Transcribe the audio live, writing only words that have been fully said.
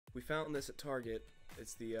We found this at Target.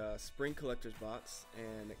 It's the Spring Collector's Box,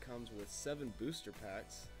 and it comes with 7 booster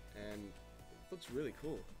packs, and it looks really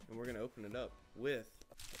cool. And we're going to open it up with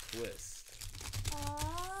a twist.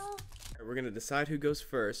 Right, we're going to decide who goes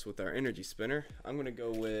first with our energy spinner. I'm going to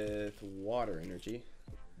go with water energy.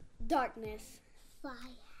 Darkness. Fire.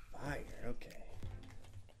 Fire, okay.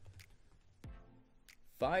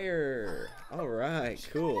 Fire! Alright,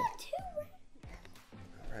 cool.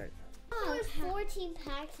 Alright. There's 14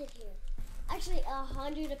 packs in here. Actually,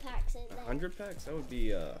 100 packs in there. 100 packs? That would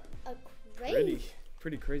be A crazy.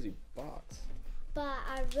 pretty crazy box. But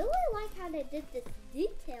I really like how they did this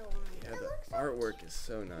detail on it. Yeah, the artwork is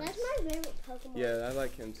so nice. That's my favorite Pokemon. Yeah, I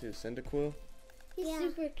like him too. Cyndaquil. He's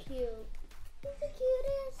super cute. He's the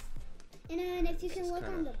cutest. And then if you can look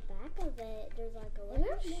on the back of it, there's like a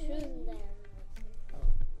little shoe there.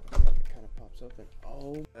 Oh, it kind of pops open.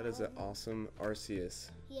 Oh, that is an awesome Arceus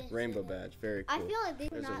rainbow badge. Very cool. I feel like these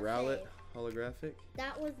There's are a not Rowlet safe. holographic.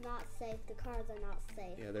 That was not safe. The cards are not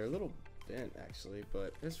safe. Yeah, they're a little bent actually,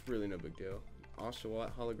 but it's really no big deal.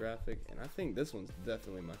 Oshawott holographic, and I think this one's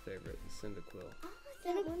definitely my favorite, the Cyndaquil. I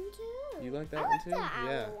like that one too. You like that I one like too? the owl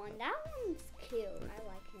Yeah. one. That one's cute. I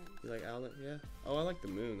like him. You like Owlet? Yeah. Oh, I like the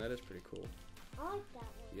moon. That is pretty cool. I like that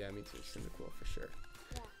one. Yeah, me too. Cyndaquil for sure.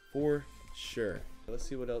 Yeah. For sure. Let's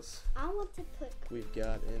see what else I want to put. we've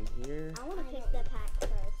got in here. I want to pick the pack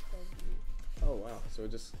first. Oh wow. So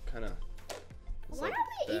it just kind of. Why don't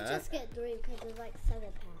we each just get 3 because there's like 7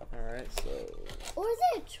 packs? All right. So Or is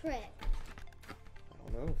it a trick?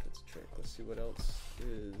 I don't know if it's a trick. Let's see what else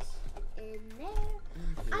is In there.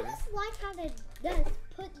 in I here. just like how they just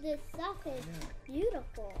put this stuff in.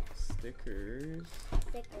 Beautiful. Stickers.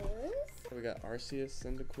 Stickers. We got Arceus,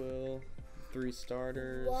 Cyndaquil, 3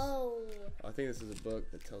 starters. Whoa. I think this is a book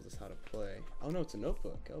that tells us how to play. Oh no, it's a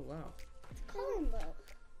notebook. Oh wow. It's a coloring book.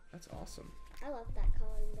 That's awesome. I love that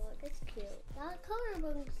coloring book. It's cute. That coloring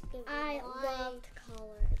book is I loved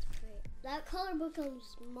color. It's pretty. That coloring book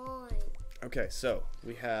is mine. Okay, so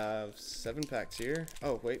we have 7 packs here.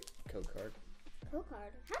 Oh wait, code card. Code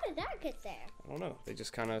card. How did that get there? I don't know. They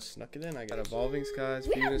just kind of snuck it in. I got Evolving Skies,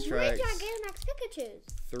 We have Fusion 3 Strikes, Gigantamax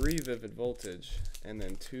Pikachus. 3 Vivid Voltage, and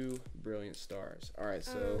then 2 Brilliant Stars. All right,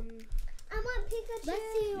 so I want Pikachu. Let's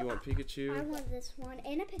see. you want Pikachu I want this one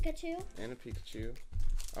and a Pikachu. and a Pikachu.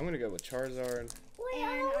 I'm gonna go with Charizard. Wait,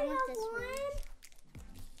 and I want this one.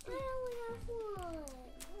 I only have 1.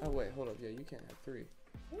 Oh wait, hold up. Yeah, you can't have 3.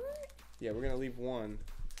 What? Yeah, we're gonna leave 1.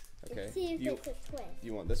 Okay. Let's see if you it's a twist.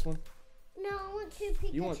 you want this one? No, I want 2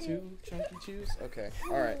 Pikachu. You want 2 Chunky Chews? Okay.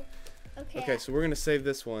 All right. Okay. Okay, so we're gonna save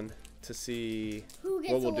this one to see Who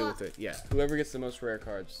gets what we'll a do lot? with it. Yeah, whoever gets the most rare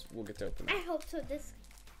cards, we'll get to open it. I hope so.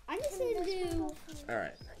 I'm just gonna do. All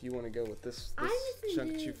right, you want to go with this I'm just gonna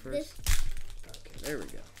Chunky do Chew first? Okay, there we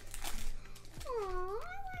go. Aw,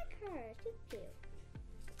 I like her. She's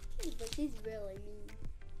cute. But she's really mean.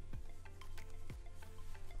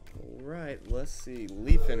 All right, let's see.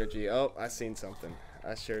 Leaf Energy. Oh, I seen something.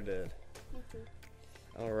 I sure did. Me too.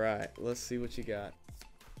 All right, let's see what you got.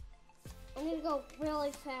 I'm gonna go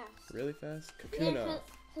really fast. Really fast. Kakuna,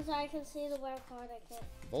 Because I can see the rare card I get.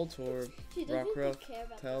 Voltorb, She doesn't even Rockruff, care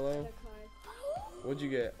about Tallow. the other card. What'd you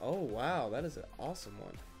get? Oh wow, that is an awesome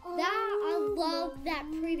one. I love that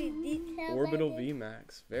pretty detail. Orbital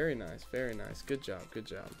VMAX. Very nice, very nice. Good job, good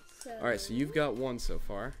job. So, All right, so you've got 1 so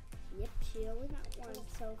far. Yep, she only got 1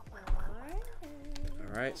 so far.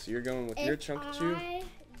 All right, so you're going with your Chunky Chew. If I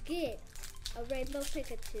get a Rainbow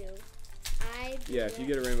Pikachu, Yeah, if you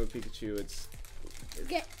get a Rainbow Pikachu, it's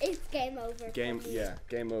it's game over. game. For me. Yeah,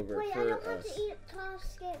 game over Wait, for I don't have us. to eat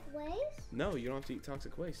toxic waste? No, you don't have to eat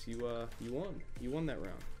toxic waste. You won. You won that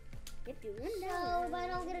round. Yep, you win that. So if I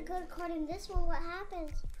don't get a good card in this one, what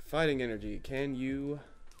happens? Fighting energy. Can you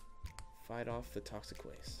fight off the toxic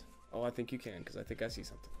waste? Oh, I think you can, because I think I see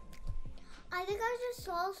something. I think I just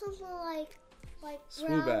saw something like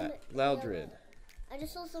Swoobat, Loudred, I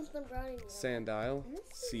just saw something brown in here. Sandile,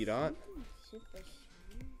 Seedot, Super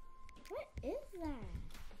shiny. What is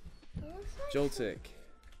that? It looks like Joltik,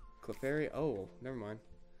 Clefairy. Oh, never mind.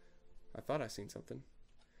 I thought I seen something.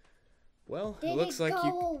 Well, Did it looks like go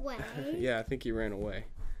you. away? Yeah, I think you ran away.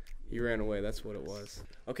 You ran away. That's what it was.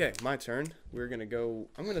 Okay, my turn. We're gonna go.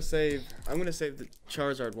 I'm gonna save the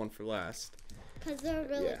Charizard one for last. Because they're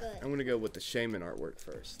really Yeah, good. I'm gonna go with the Shaman artwork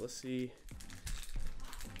first. Let's see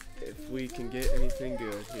if we can get anything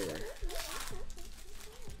good here.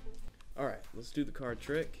 All right, let's do the card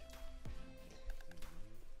trick.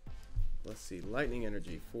 Let's see, Lightning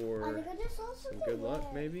Energy I for think I just saw some something good luck,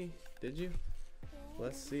 red. maybe. Did you?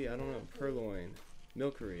 Let's see. I don't know. Purloin,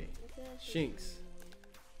 Milcery, Shinx,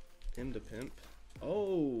 Imdapimp.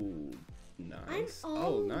 Oh, Nice.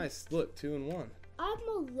 Oh, nice. Look, 2 and 1. I'm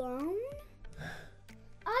alone.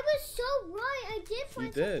 I was so right. I did find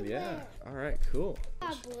You did, something yeah. there. All right, cool.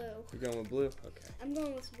 Blue. You're going with blue? Okay. I'm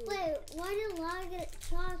going with blue. Wait, why did Lara get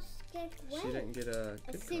Toxic Waste? She didn't get a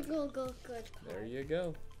good single card. good card. There you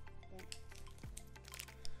go.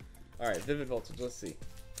 All right, Vivid Voltage. Let's see.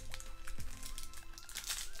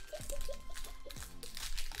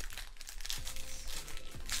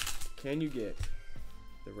 Can you get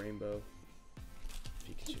the rainbow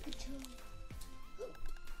Pikachu?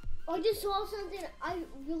 I just saw something. I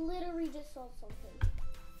literally just saw something.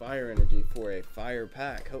 Fire energy for a fire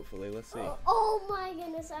pack. Hopefully, let's see. Oh my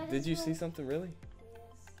goodness! Did you see something really?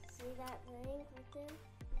 Yes. See that ring right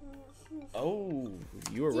there? Oh,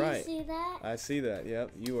 you were right. Do you see that? I see that.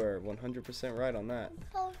 Yep, you are 100% right on that.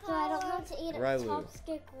 So I don't have to eat Railu.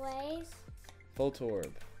 Toxic Waste. Voltorb.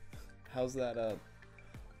 How's that up?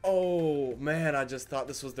 Oh man, I just thought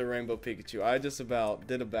this was the rainbow Pikachu. I just about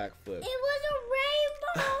did a backflip. It was a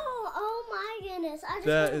rainbow! Oh my goodness! I just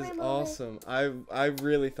That got a is rainbow awesome. I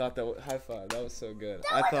really thought that. High five. That was so good.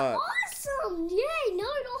 That I was thought. awesome! Yay! Now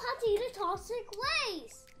I don't have to eat a Toxic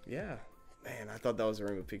Waste. Yeah. Man, I thought that was a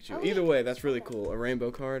rainbow Pikachu. Oh, Either yeah. way, that's really cool. A rainbow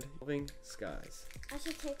card. Evolving Skies. I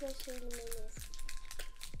should take those to the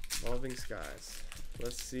minis. Evolving Skies.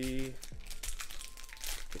 Let's see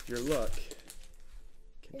if your luck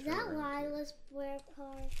can Is turn that around. Lila's rare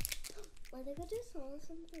card? I think I just saw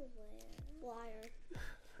something rare. Liar.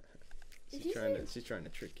 She's trying to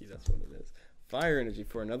trick you. That's what it is. Fire energy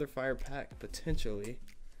for another fire pack potentially.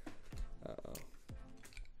 Uh-oh.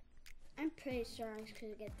 I'm pretty sure I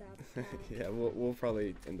could get that pack. Yeah, we'll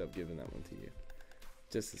probably end up giving that one to you,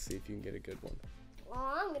 just to see if you can get a good one. Well,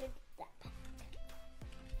 I'm gonna get that pack.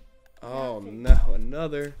 Oh no,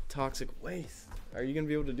 another Toxic Waste. Are you gonna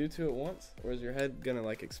be able to do 2 at once, or is your head gonna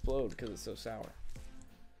like explode because it's so sour?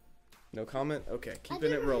 No comment? Okay,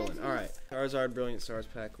 keeping it rolling. All right, Charizard Brilliant Stars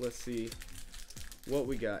pack. Let's see what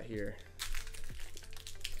we got here.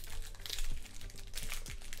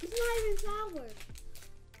 It's not even sour.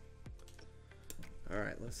 All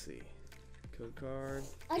right, let's see. Code card.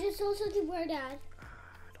 I just saw something rare, Dad. I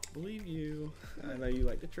don't believe you. I know you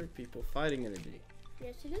like to trick people. Fighting energy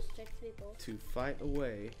Yes, it is trick people. to fight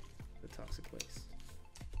away the Toxic Waste.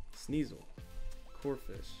 Sneasel,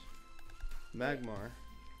 Corphish, Magmar,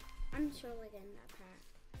 I'm surely getting that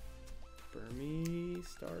pack. Burmy,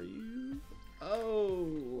 Staryu.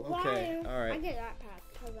 Oh, okay. Why? All I right. get that pack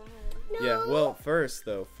because I have. Yeah, well, first,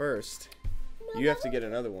 you have to get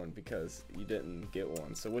another one because you didn't get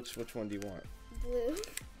one. So which one do you want? Blue.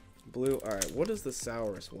 Blue? All right. What is the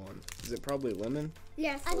sourest one? Is it probably lemon?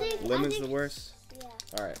 Yes, Lemon's the worst? Yeah.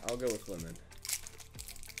 All right, I'll go with lemon.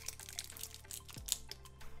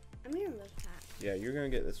 I'm getting this pack. Yeah, you're going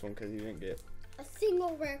to get this one because you didn't get A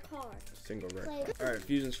single rare card. a single rare. Like- All right,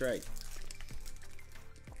 Fusion Strike.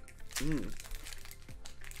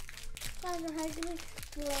 Guys, your head gonna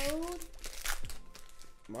explode.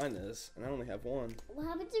 Mine is, and I only have one. What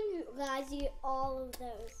happens if you guys eat all of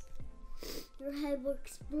those? Your head will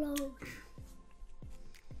explode.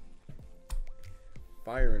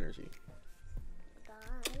 Fire energy.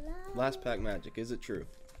 Last pack magic. Is it true?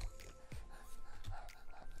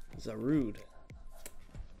 Zarude.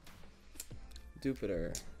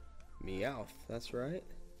 Jupiter. Meowth. That's right.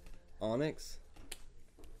 Onyx.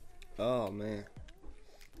 Oh man.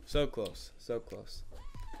 So close. So close.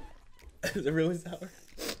 Is it really sour?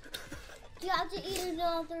 You have to eat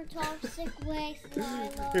another Toxic Waste,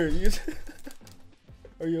 Lila. Here,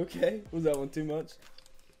 are you okay? Was that one too much?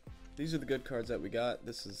 These are the good cards that we got.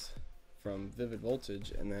 This is from Vivid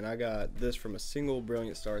Voltage, and then I got this from a single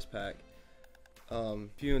Brilliant Stars pack.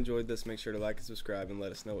 If you enjoyed this, make sure to like and subscribe and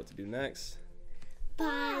let us know what to do next.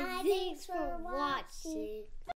 Bye. Thanks for watching.